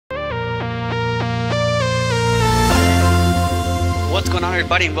What's going on,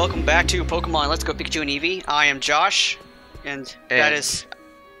 everybody, and welcome back to Pokemon Let's Go Pikachu and Eevee. I am Josh, and that is...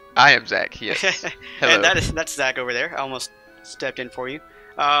 I am Zach, yes. Hello. And that's Zach over there. I almost stepped in for you.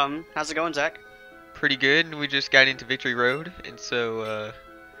 How's it going, Zach? Pretty good. We just got into Victory Road, and so,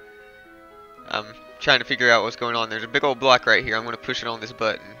 I'm trying to figure out what's going on. There's a big old block right here. I'm going to push it on this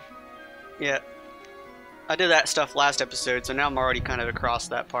button. Yeah. I did that stuff last episode, so now I'm already kind of across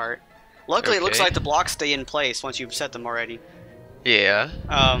that part. Luckily, It looks like the blocks stay in place once you've set them already. Yeah.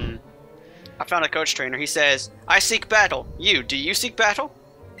 I found a coach trainer. He says, I seek battle. Do you seek battle?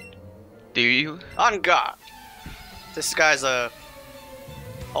 Do you? On God. This guy's a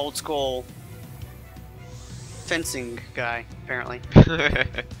old school fencing guy, apparently.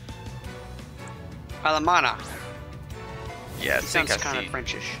 Alamana. Yeah, He sounds kind of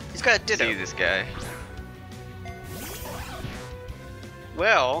Frenchish. He's got a Ditto. See this guy.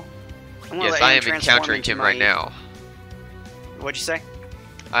 Well, yes, I am encountering him right now. What'd you say?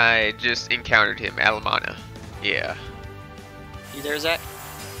 I just encountered him, Alamana. Yeah. You there, Zach?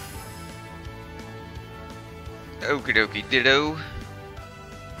 Okie dokie ditto.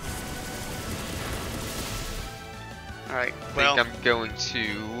 Alright, well, I think I'm going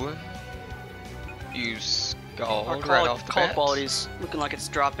to use Scald right off the bat. Call quality's looking like it's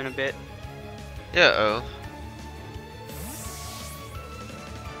dropping a bit. Uh-oh.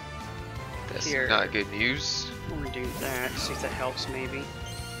 That's not good news. I'm gonna do that, see if that helps maybe.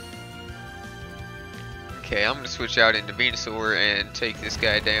 Okay, I'm gonna switch out into Venusaur and take this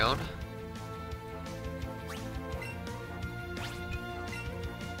guy down.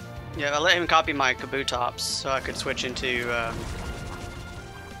 Yeah, I let him copy my Kabutops so I could switch into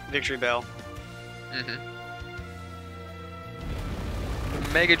Victory Bell.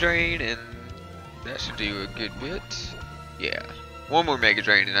 Mega Drain, and that should do a good bit. Yeah. One more Mega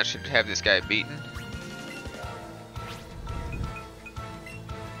Drain and I should have this guy beaten.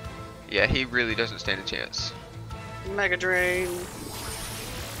 Yeah, he really doesn't stand a chance. Mega Drain.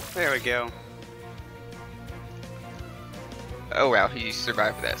 There we go. Oh wow, he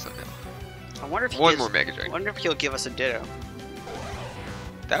survived that somehow. I wonder if one more Mega Drain. I wonder if he'll give us a Ditto.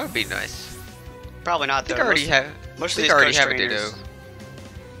 That would be nice. Probably not though. I Most think of I already these have a Ditto.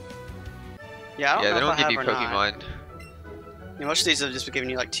 Yeah, I don't know they don't if I give you have or Pokemon. Not. Yeah, most of these have just been giving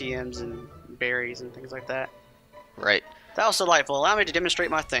you like TMs and berries and things like that. Right. That was delightful. Allow me to demonstrate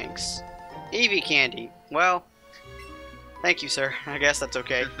my thanks. Eevee candy. Well, thank you, sir. I guess that's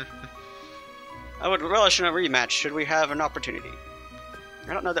okay. I would relish in a rematch should we have an opportunity.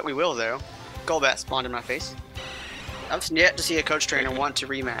 I don't know that we will, though. Golbat spawned in my face. I've yet to see a coach trainer want to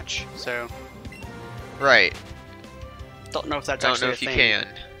rematch, so... Right. Don't know if that's actually a thing. Don't know if you can.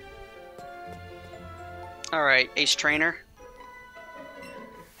 Alright, Ace Trainer.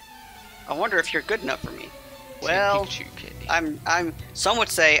 I wonder if you're good enough for me. Well, some would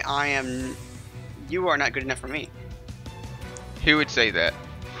say you are not good enough for me. Who would say that?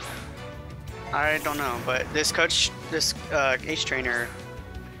 I don't know, but this Ace Trainer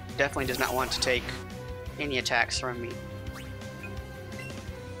definitely does not want to take any attacks from me.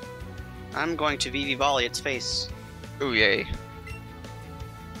 I'm going to VV Volley its face. Oh yay.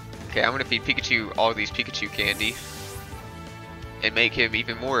 Okay, I'm gonna feed Pikachu all these Pikachu candy and make him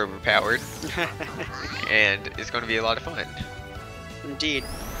even more overpowered. And it's gonna be a lot of fun. Indeed.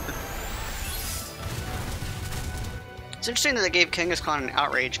 It's interesting that they gave Kangaskhan an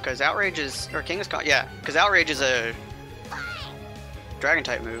Outrage, because Outrage is... Or Kangaskhan... Yeah, because Outrage is a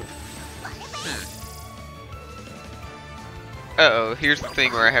Dragon-type move. Uh-oh, here's the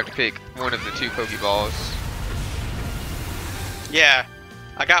thing where I have to pick one of the two Pokeballs. Yeah,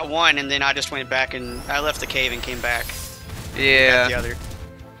 I got one, and then I just went back and... I left the cave and came back. Yeah. Got the other.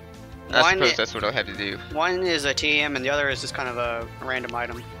 I suppose that's what I'll have to do. One is a TM, and the other is just kind of a random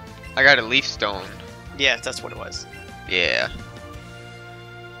item. I got a Leaf Stone. Yeah, that's what it was. Yeah.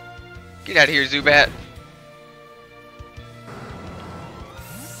 Get out of here, Zubat.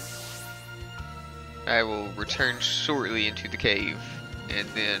 I will return shortly into the cave and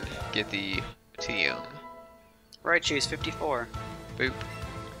then get the TM. Right, choose 54. Boop.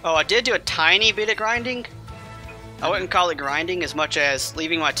 Oh, I did do a tiny bit of grinding. I wouldn't call it grinding as much as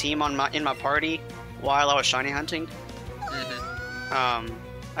leaving my team in my party while I was shiny hunting. I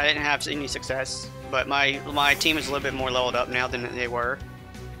didn't have any success, but my team is a little bit more leveled up now than they were.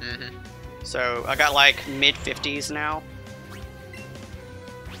 So I got like mid 50s now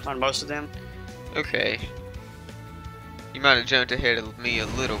on most of them. Okay. You might have jumped ahead of me a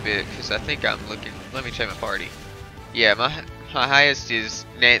little bit because I think I'm looking. Let me check my party. Yeah, my highest is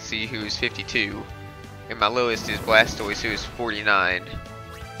Nancy, who is 52. And my lowest is Blastoise, who is 49.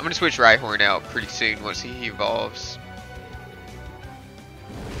 I'm gonna switch Rhyhorn out pretty soon once he evolves.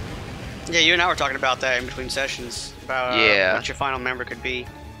 Yeah, you and I were talking about that in between sessions about what your final member could be.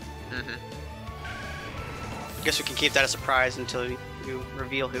 I guess we can keep that a surprise until you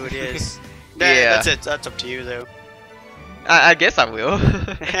reveal who it is. Yeah. That's up to you, though. I guess I will.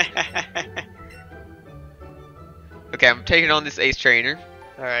 Okay, I'm taking on this Ace Trainer.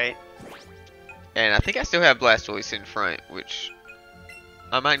 Alright. And I think I still have Blastoise in front, which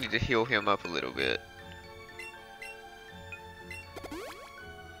I might need to heal him up a little bit.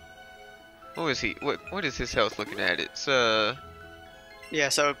 What was he? What is his health looking at? It's Yeah,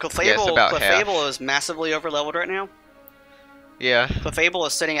 so about half. Clefable is massively overleveled right now. Yeah. Clefable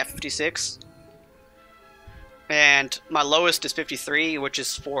is sitting at 56. And my lowest is 53, which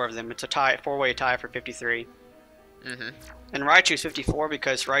is 4 of them. It's a tie, 4-way tie for 53. And Raichu is 54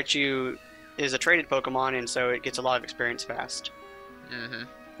 because Raichu is a traded Pokemon, and so it gets a lot of experience fast.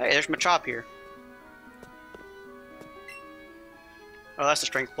 Hey, there's Machop here. Oh, that's a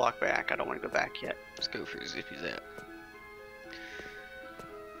strength block back. I don't want to go back yet. Let's go for Zippy Zap.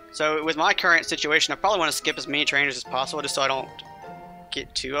 So with my current situation, I probably want to skip as many trainers as possible just so I don't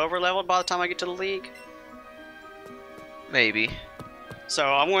get too overleveled by the time I get to the league. Maybe. So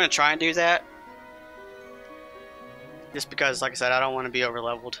I'm going to try and do that. Just because, like I said, I don't want to be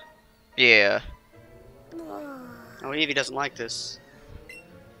overleveled. Yeah. Oh, Eevee doesn't like this.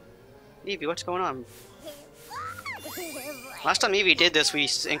 Eevee, what's going on? Last time Eevee did this, we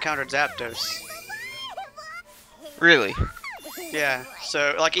encountered Zapdos. Really? Yeah,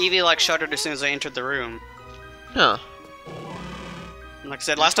 so like Eevee like shuddered as soon as I entered the room. Huh. And like I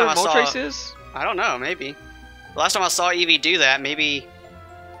said, last time I saw... Moltres? I don't know, maybe. Last time I saw Eevee do that, maybe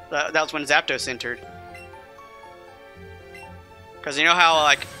that was when Zapdos entered. Because you know how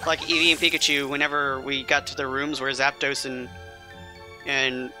like Eevee and Pikachu, whenever we got to the rooms where Zapdos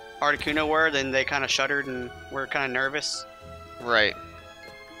and Articuno were, then they kind of shuddered and were kind of nervous. Right.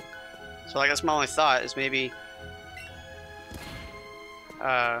 So like that's my only thought is maybe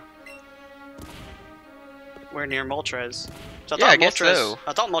we're near Moltres. So I guess so.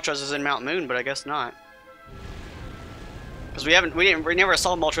 I thought Moltres was in Mount Moon, but I guess not. Because we never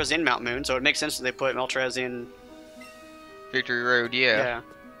saw Moltres in Mount Moon, so it makes sense that they put Moltres in Victory Road. Yeah.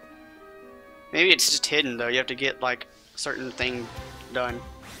 Maybe it's just hidden though. You have to get like a certain thing done.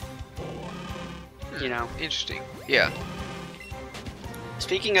 You know. Interesting. Yeah.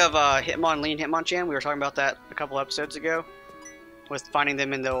 Speaking of Hitmon, Lean Hitmonchan, we were talking about that a couple episodes ago. With finding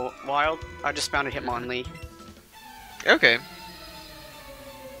them in the wild. I just found a Hitmonlee. Okay.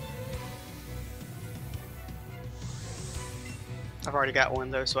 I've already got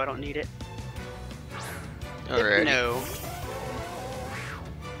one though, so I don't need it. Alright. No.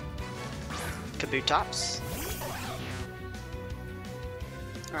 Kabutops.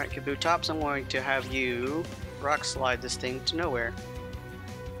 Alright, Kabutops, I'm going to have you rock slide this thing to nowhere.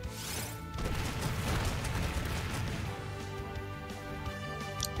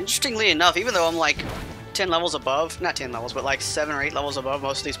 Interestingly enough, even though I'm like 10 levels above, not 10 levels, but like 7 or 8 levels above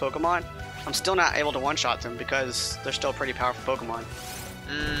most of these Pokemon, I'm still not able to one-shot them because they're still pretty powerful Pokemon.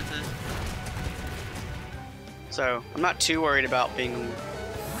 So, I'm not too worried about being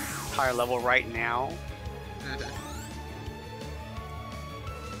higher level right now.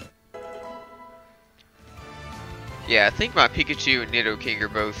 Yeah, I think my Pikachu and Nidoking are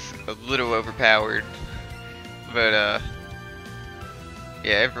both a little overpowered. But,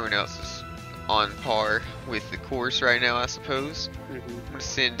 yeah, everyone else is on par with the course right now, I suppose. I'm gonna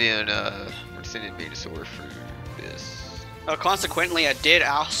send in Venusaur for this. Consequently, I did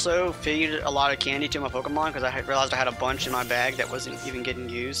also feed a lot of candy to my Pokemon because I realized I had a bunch in my bag that wasn't even getting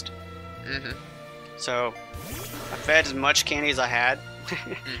used. So, I fed as much candy as I had,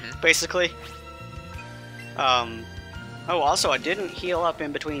 basically. Oh, also, I didn't heal up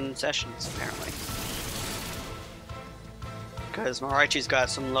in between sessions, apparently. Because my Raichu's got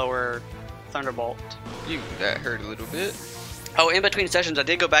some lower Thunderbolt. That hurt a little bit. Oh, in between sessions, I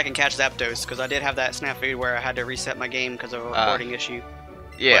did go back and catch Zapdos, because I did have that snafu where I had to reset my game because of a recording issue.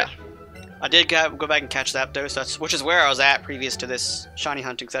 Yeah. But I did go back and catch Zapdos, which is where I was at previous to this shiny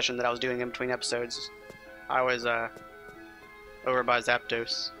hunting session that I was doing in between episodes. I was over by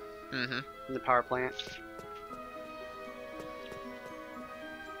Zapdos in the power plant.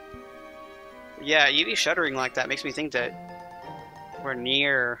 Yeah, Eevee shuddering like that makes me think that we're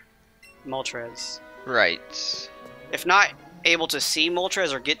near Moltres. Right. If not able to see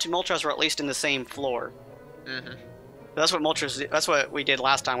Moltres or get to Moltres, we're at least in the same floor. That's what Moltres. That's what we did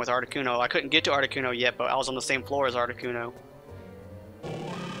last time with Articuno. I couldn't get to Articuno yet, but I was on the same floor as Articuno,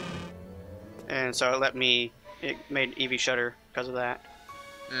 and so it made Eevee shudder because of that.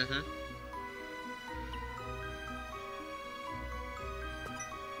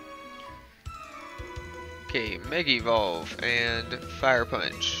 Okay, Mega Evolve and Fire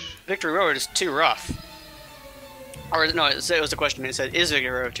Punch. Victory Road is too rough. Or no, it was a question. It said, "Is Victory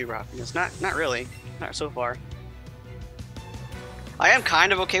Road too rough?" And it's not. Not really. Not so far. I am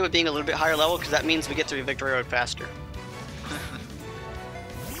kind of okay with being a little bit higher level because that means we get through Victory Road faster.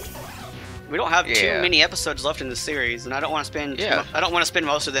 We don't have too many episodes left in the series, and I don't want to spend. I don't want to spend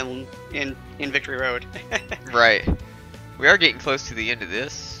most of them in Victory Road. Right. We are getting close to the end of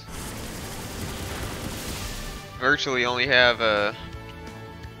this. Virtually only have the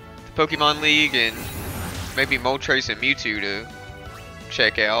Pokemon League and maybe Moltres and Mewtwo to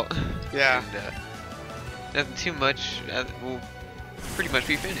check out. Yeah. And, nothing too much. We'll pretty much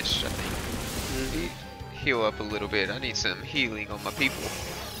be finished, I think. Heal up a little bit. I need some healing on my people.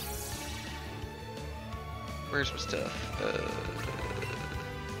 Where's my stuff?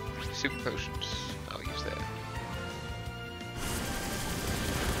 Super potions. I'll use that.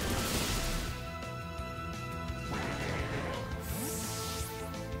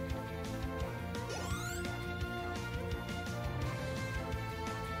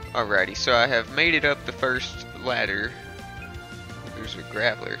 Alrighty, so I have made it up the first ladder. There's a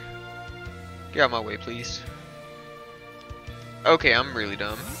grappler. Get out of my way, please. Okay, I'm really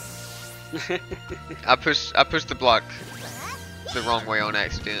dumb. I pushed the block the wrong way on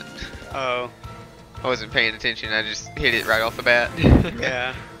accident. Oh. I wasn't paying attention. I just hit it right off the bat.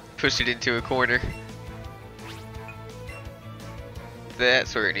 Yeah. Pushed it into a corner.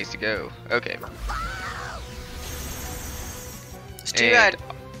 That's where it needs to go. Okay. It's too bad.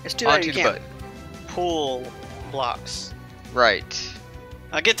 It's too bad you can't pull blocks. Right.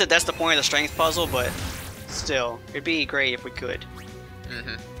 I get that that's the point of the strength puzzle, but still, it'd be great if we could.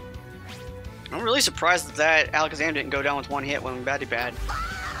 I'm really surprised that Alakazam didn't go down with one hit when Batty Bad.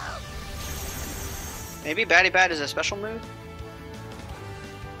 Maybe Batty Bad is a special move?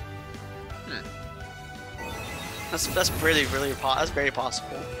 That's really that's very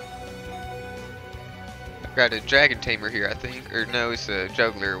possible. I've got a Dragon Tamer here, I think. Or no, it's a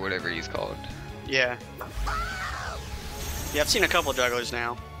Juggler or whatever he's called. Yeah. Yeah, I've seen a couple jugglers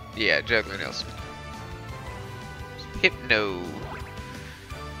now. Yeah, Juggler Nelson. Hypno.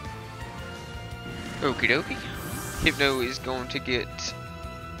 Okie dokie. Hypno is going to get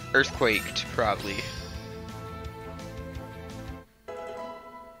earthquaked, probably.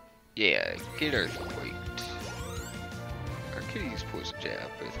 Yeah, get earthquaked. I could use poison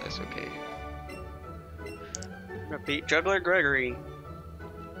jab, but that's okay. Repeat Juggler Gregory.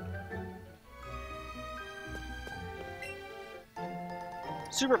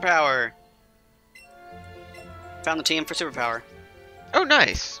 Superpower. Found the team for Superpower. Oh,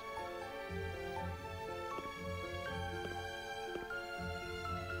 nice.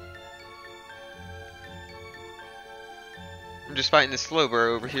 I'm just fighting the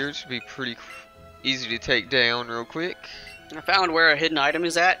Slowbro over here. It should be pretty easy to take down real quick. I found where a hidden item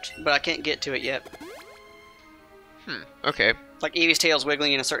is at, but I can't get to it yet. Okay. Like Eevee's tail's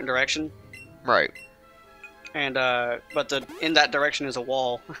wiggling in a certain direction. Right. And but in that direction is a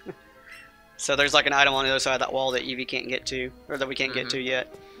wall. So there's like an item on the other side of that wall that Eevee can't get to, or that we can't get to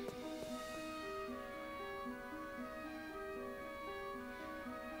yet.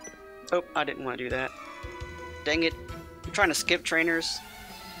 Oh, I didn't want to do that. Dang it. I'm trying to skip trainers.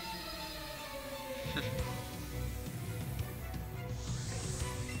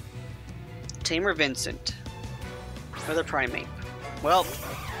 Tamer Vincent. Another primate. Well,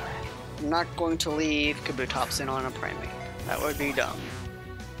 I'm not going to leave Kabutops in on a primate. That would be dumb.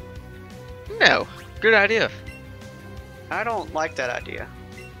 No. Good idea. I don't like that idea.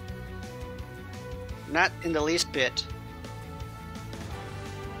 Not in the least bit.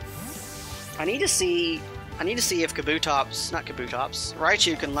 I need to see if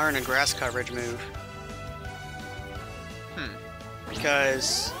Raichu can learn a grass coverage move.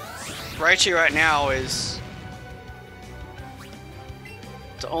 Because Raichu right now is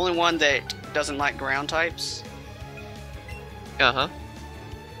the only one that doesn't like ground types.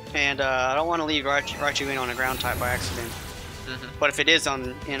 And I don't want to leave Raichu in on a ground type by accident. But if it is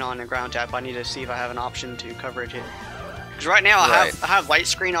in on a ground type, I need to see if I have an option to coverage it. Because right now I have light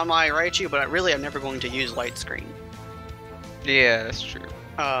screen on my Raichu, but I'm never going to use light screen. Yeah, that's true.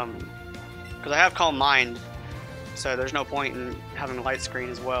 Because I have Calm Mind, so there's no point in having a light screen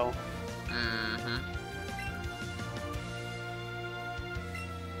as well.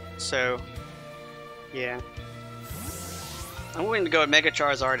 So, yeah. I'm willing to go with Mega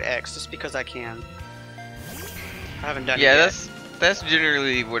Charizard X just because I can. I haven't done it yet. Yeah, that's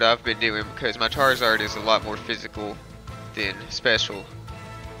generally what I've been doing because my Charizard is a lot more physical than special.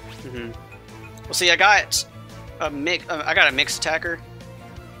 Well, see, I got a mixed attacker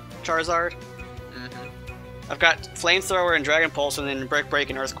Charizard, I've got Flamethrower and Dragon Pulse, and then Brick Break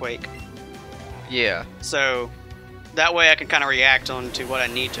and Earthquake. Yeah. So that way I can kind of react on to what I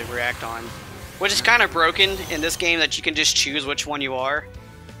need to react on. Which is kind of broken in this game that you can just choose which one you are.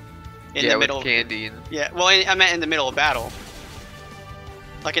 In the middle with candy and... Yeah, well, I meant in the middle of battle.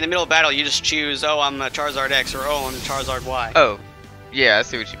 Like in the middle of battle, you just choose, oh, I'm a Charizard X, or oh, I'm a Charizard Y. Oh, yeah, I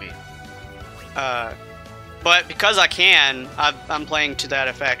see what you mean. But because I can, I'm playing to that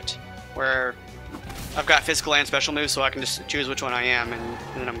effect, where I've got physical and special moves, so I can just choose which one I am, and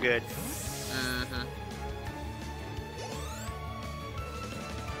then I'm good. Mm-hmm.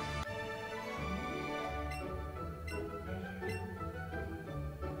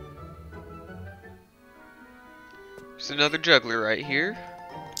 There's another juggler right here.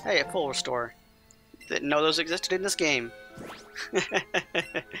 Hey, a full restore. Didn't know those existed in this game. I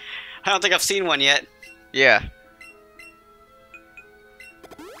don't think I've seen one yet. Yeah.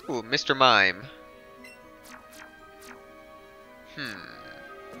 Ooh, Mr. Mime.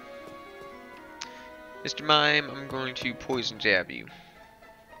 Mr. Mime, I'm going to poison jab you.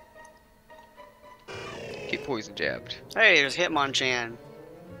 Get poison jabbed. Hey, there's Hitmonchan.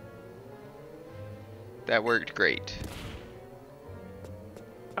 That worked great.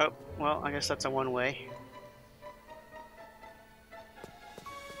 Oh, well, I guess that's a one-way.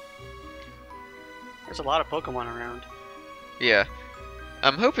 There's a lot of Pokemon around. Yeah.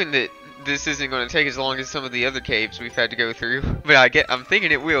 I'm hoping that this isn't going to take as long as some of the other caves we've had to go through. But I'm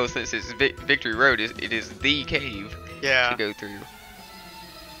thinking it will, since it's Victory Road. It is the cave to go through.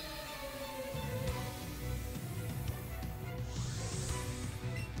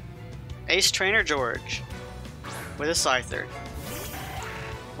 Ace Trainer George with a Scyther.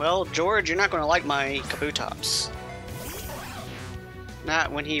 Well, George, you're not going to like my Kabutops.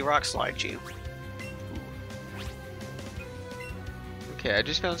 Not when he Rock Slides you. Okay, I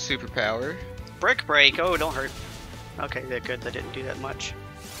just found Superpower. Brick Break. Oh, don't hurt. Okay, they're good. That didn't do that much.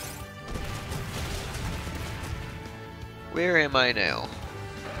 Where am I now?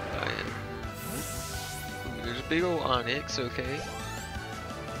 There's a big old Onyx, okay.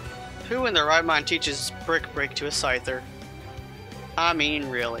 Who in their right mind teaches Brick Break to a Scyther? I mean,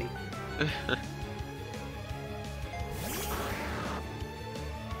 really.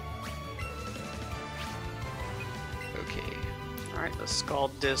 Okay. Alright, let's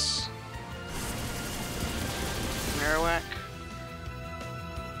scald this Marowak.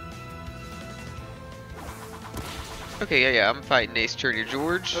 Okay, yeah, I'm fighting Ace Trainer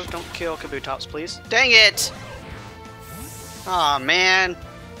George. Oh, don't kill Kabutops, please. Dang it! Aw, man.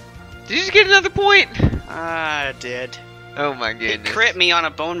 Did you just get another point? I did. Oh my It goodness. crit me on a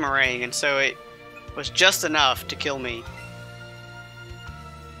Bone Meringue, and so it was just enough to kill me.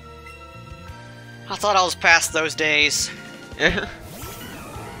 I thought I was past those days.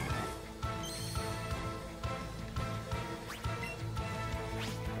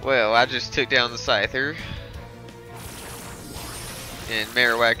 Well, I just took down the Scyther. And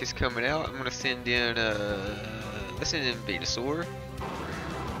Marowak is coming out. I'm gonna send in let's send in Venusaur.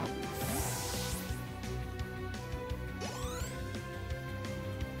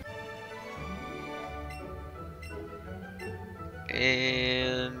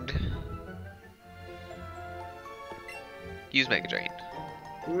 And use Mega Drain.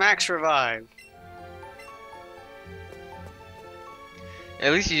 Max Revive.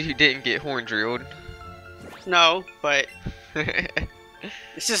 At least you didn't get Horn Drilled. No, but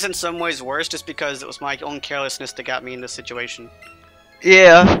this is in some ways worse just because it was my own carelessness that got me in this situation.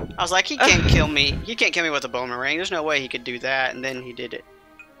 Yeah. I was like, he can't kill me. He can't kill me with a Boomerang. There's no way he could do that, and then he did it.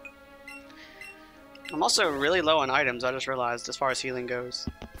 I'm also really low on items, I just realized, as far as healing goes.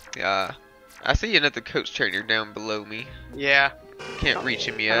 Yeah. I see another coach trainer down below me. Yeah. Can't reach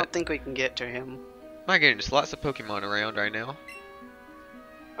him I yet. don't think we can get to him. My goodness, lots of Pokemon around right now.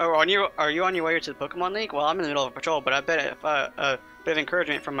 Oh, are you on your way to the Pokemon League? Well, I'm in the middle of a patrol, but I bet if a bit of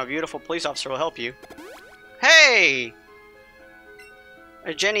encouragement from a beautiful police officer will help you. Hey!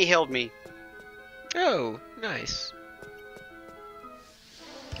 Jenny healed me. Oh, nice.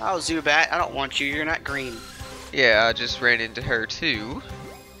 Oh, Zubat, I don't want you. You're not green. Yeah, I just ran into her too.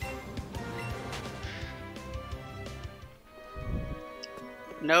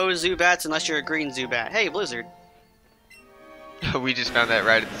 No Zubats unless you're a green Zubat. Hey, Blizzard. We just found that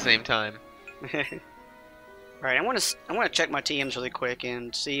right at the same time. Right, I want to check my TMs really quick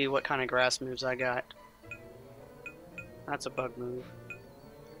and see what kind of grass moves I got. That's a bug move.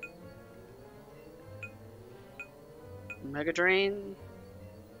 Mega Drain.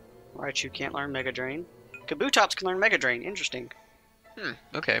 Right, you can't learn Mega Drain. Kabutops can learn Mega Drain. Interesting.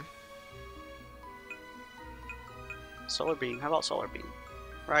 Okay. Solar Beam. How about Solar Beam?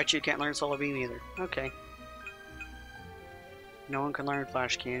 Right, you can't learn Solar Beam either. Okay. No one can learn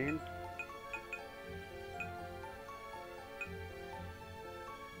Flash Cannon.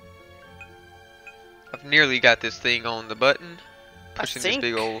 I've nearly got this thing on the button. Pushing this think-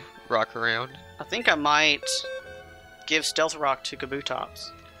 big old rock around. I think I might give Stealth Rock to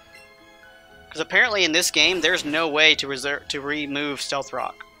Kabutops. Because apparently in this game, there's no way to remove Stealth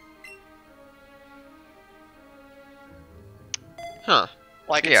Rock. Huh.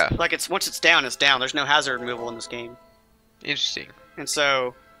 Like it's, Yeah. like it's once it's down, it's down. There's no hazard removal in this game. Interesting. And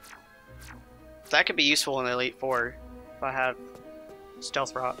so that could be useful in the Elite Four if I have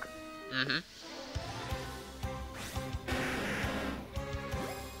Stealth Rock. Mm-hmm.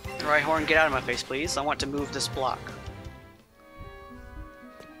 Rhyhorn, get out of my face, please. I want to move this block.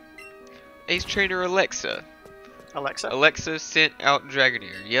 Ace Trainer Alexa. Alexa? Alexa sent out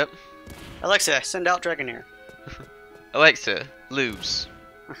Dragonair. Yep. Alexa, send out Dragonair. Alexa, lose.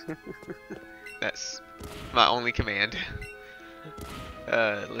 That's my only command.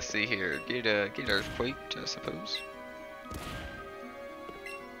 Let's see here. Get Earthquake, I suppose.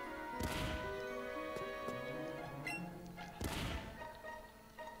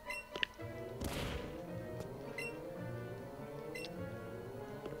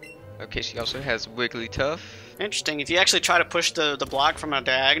 Okay, she also has Wigglytuff. Interesting. If you actually try to push the block from a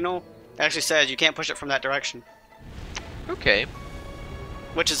diagonal, it actually says you can't push it from that direction. Okay.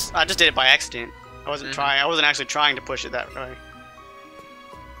 Which is, I just did it by accident. I wasn't trying. I wasn't actually trying to push it that way.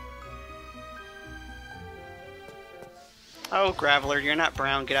 Oh, Graveler, you're not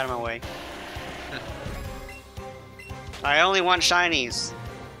brown. Get out of my way. I only want shinies.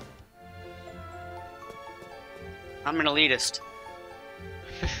 I'm an elitist.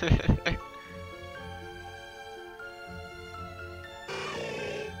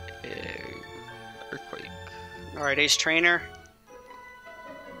 Earthquake. Alright, Ace Trainer.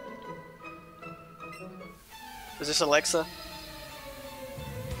 Is this Alexa?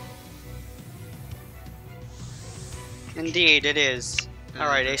 Indeed, it is.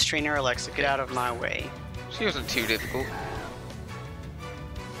 Alright, Ace Trainer Alexa, get out of my way. She wasn't too difficult.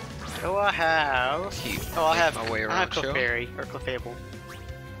 Oh, I have. Keep Oh, I have. my way I have around, show. Clefairy or Clefable.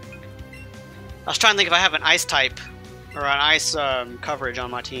 I was trying to think if I have an Ice type or an Ice coverage on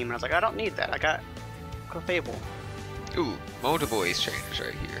my team, and I was like, I don't need that. I got Clefable. Ooh, multiple Ace Trainers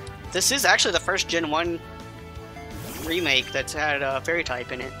right here. This is actually the first Gen 1 remake that's had a Fairy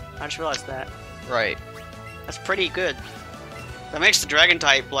type in it. I just realized that. Right. That's pretty good. That makes the Dragon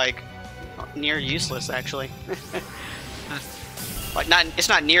type like near useless, actually. Like it's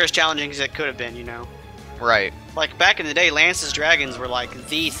not near as challenging as it could have been, you know. Right. Like back in the day, Lance's dragons were like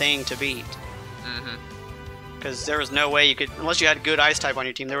the thing to beat. Mm-hmm. Because there was no way you could, unless you had good Ice type on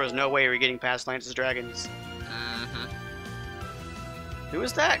your team, there was no way you were getting past Lance's dragons. Mm-hmm. Who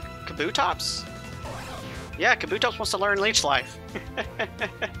was that? Kabutops? Yeah, Kabutops wants to learn Leech Life.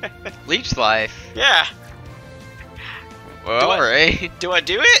 Leech Life. Yeah. Well, alright. Do I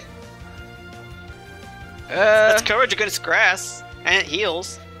do it? That's coverage against grass, and it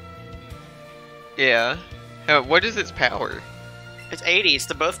heals. Yeah. What is its power? It's 80. It's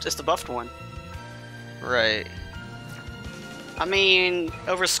the buffed one. Right. I mean,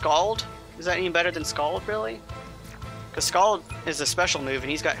 over Scald? Is that any better than Scald, really? Because Scald is a special move,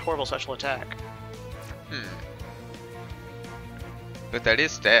 and he's got horrible special attack. But that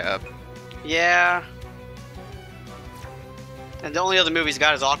is stab. Yeah. And the only other move he's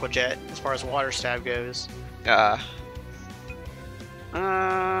got is Aqua Jet, as far as water stab goes.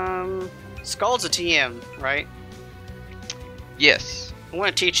 Scald's a TM, right? Yes. I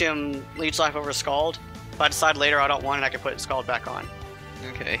want to teach him Leech Life over Scald. If I decide later I don't want it, I can put Scald back on.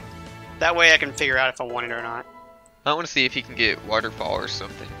 Okay. That way I can figure out if I want it or not. I want to see if he can get Waterfall or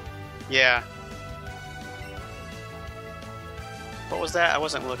something. Yeah. What was that? I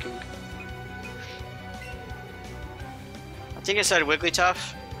wasn't looking. I think it said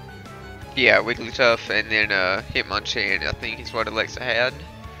Wigglytuff. Yeah, Wigglytuff and then Hitmonchan, I think is what Alexa had.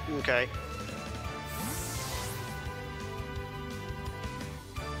 Okay.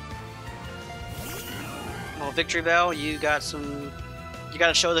 Well, Victory Bell, you got some. You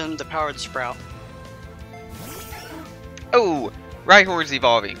gotta show them the power of the Sprout. Oh! Rhyhorn's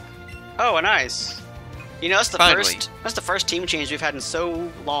evolving. Oh, nice. You know, that's the Finally. first team change we've had in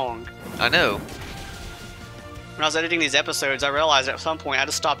so long. I know. When I was editing these episodes, I realized at some point I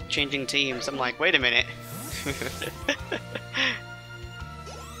just stopped changing teams. I'm like, wait a minute.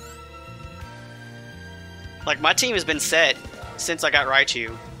 Like, my team has been set since I got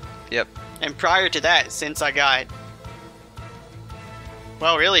Raichu. Yep. And prior to that, since I got...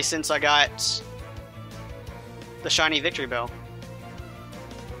 Well, really, since I got the shiny Victory Bell.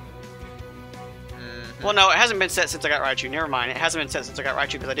 Well, no, it hasn't been set since I got Raichu. Never mind. It hasn't been set since I got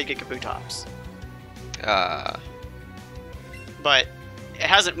Raichu because I did get Kabutops. But it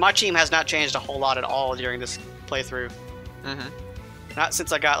hasn't. My team has not changed a whole lot at all during this playthrough. Not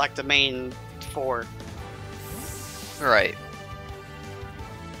since I got like the main 4. Right.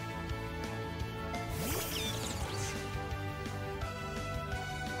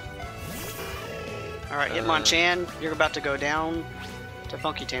 Alright, Hitmonchan, you're about to go down to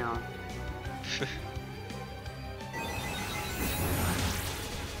Funky Town.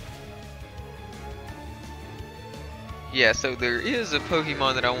 Yeah, so there is a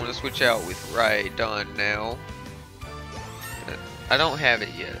Pokemon that I want to switch out with Rhydon now. I don't have it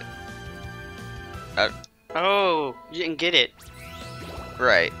yet. Oh, you didn't get it.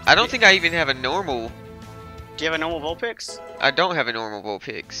 Right. I don't think I even have a normal... Do you have a normal Vulpix? I don't have a normal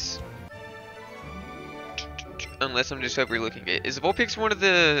Vulpix. Unless I'm just overlooking it. Is Vulpix one of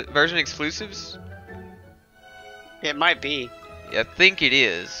the version exclusives? It might be. Yeah, I think it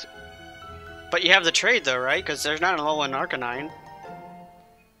is. But you have the trade though, right? Because there's not a Alolan Arcanine.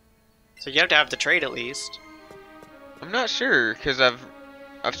 So you have to have the trade at least. I'm not sure, because I've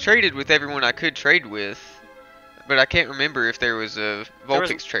traded with everyone I could trade with. But I can't remember if there was a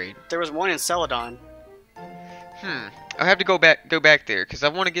Vulpix trade. There was one in Celadon. I'll have to go back there, because I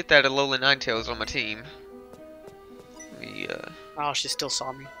want to get that Alolan Ninetales on my team. Oh, she still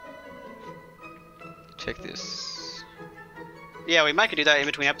saw me. Check this. Yeah, we might could do that in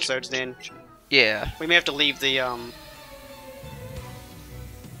between episodes then. Yeah. We may have to leave the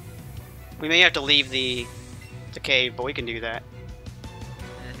We may have to leave the cave, but we can do that.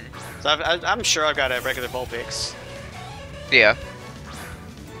 So I'm sure I've got a regular Vulpix. Yeah.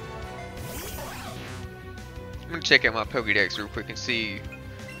 I'm gonna check out my Pokédex real quick and see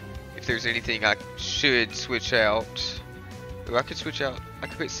if there's anything I should switch out. Ooh, I could switch out. I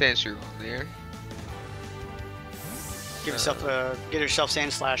could put Sandshrew on there. Give yourself get yourself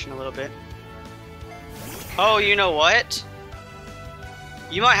Sandslash in a little bit. Oh, you know what?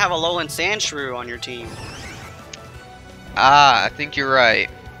 You might have a Alolan Sandshrew on your team. Ah, I think you're right.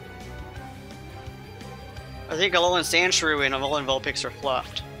 I think Alolan Sandshrew and Alolan Vulpix are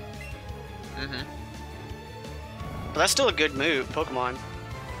fluffed. But that's still a good move, Pokemon.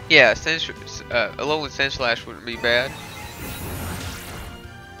 Yeah, Alolan Sandslash wouldn't be bad.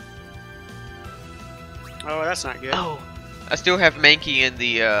 Oh, that's not good. Oh, I still have Mankey in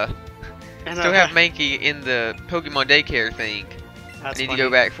the Mankey in the Pokemon daycare thing. That's I need funny. to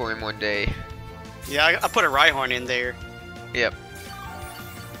go back for him one day. Yeah, I put a Rhyhorn in there. Yep.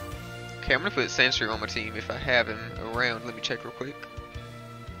 Okay, I'm gonna put Sandshrew on my team if I have him around. Let me check real quick.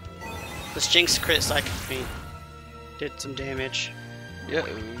 This Jinx crit Psychic me. Did some damage. Yeah.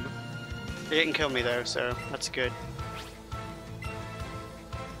 It didn't kill me though, so that's good.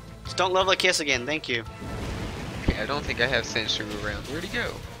 Just don't Lovely Kiss again, thank you. Okay, I don't think I have Sandshrew around. Where'd he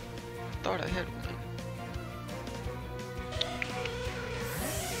go? Thought I had one.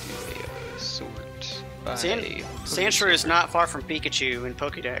 Do a sort by Sandshrew is not far from Pikachu in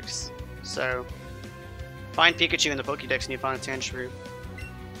Pokédex, so find Pikachu in the Pokédex and you find Sandshrew.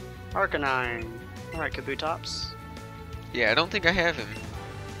 Arcanine. Alright, Kabutops. Yeah, I don't think I have him.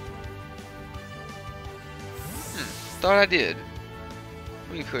 Thought I did.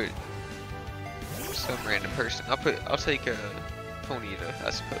 Let me put some random person. I'll take a Ponyta, I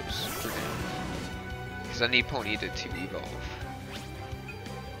suppose, for now. Because I need Ponyta to evolve.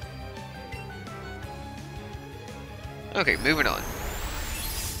 Okay, moving on.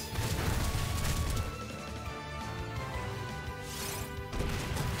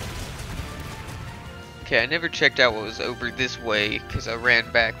 Okay, I never checked out what was over this way because I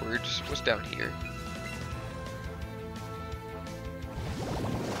ran backwards. What's down here?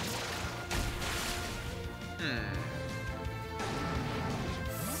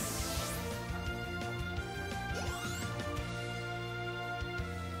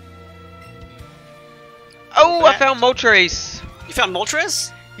 Oh, I found Moltres! You found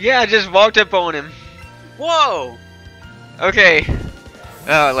Moltres? Yeah, I just walked up on him. Whoa! Okay.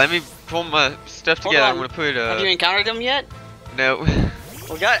 Let me pull my stuff Hold together. on. I'm gonna put Have you encountered him yet? No.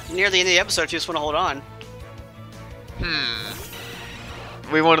 We got near the end of the episode, you just want to hold on.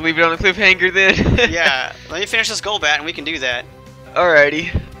 We want to leave it on a cliffhanger then? Yeah, let me finish this Golbat and we can do that.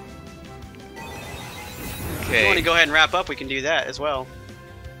 Alrighty. If you want to go ahead and wrap up, we can do that as well.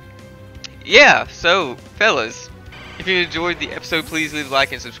 Yeah, so, fellas, if you enjoyed the episode, please leave a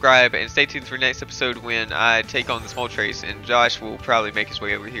like and subscribe, and stay tuned for next episode when I take on the Moltres, and Josh will probably make his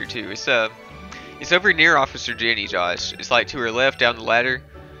way over here too. It's over near Officer Jenny, Josh. It's like to her left down the ladder.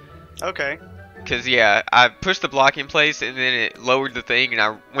 Okay. Because, yeah, I pushed the block in place, and then it lowered the thing, and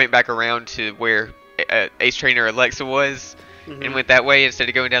I went back around to where Ace Trainer Alexa was, Mhm. and went that way instead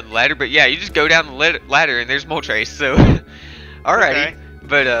of going down the ladder. But yeah, you just go down the ladder and there's Moltres. So, alrighty. Okay.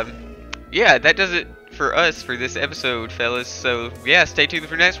 But yeah, that does it for us for this episode, fellas. So yeah, stay tuned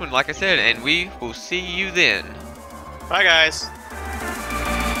for the next one, like I said, and we will see you then. Bye, guys.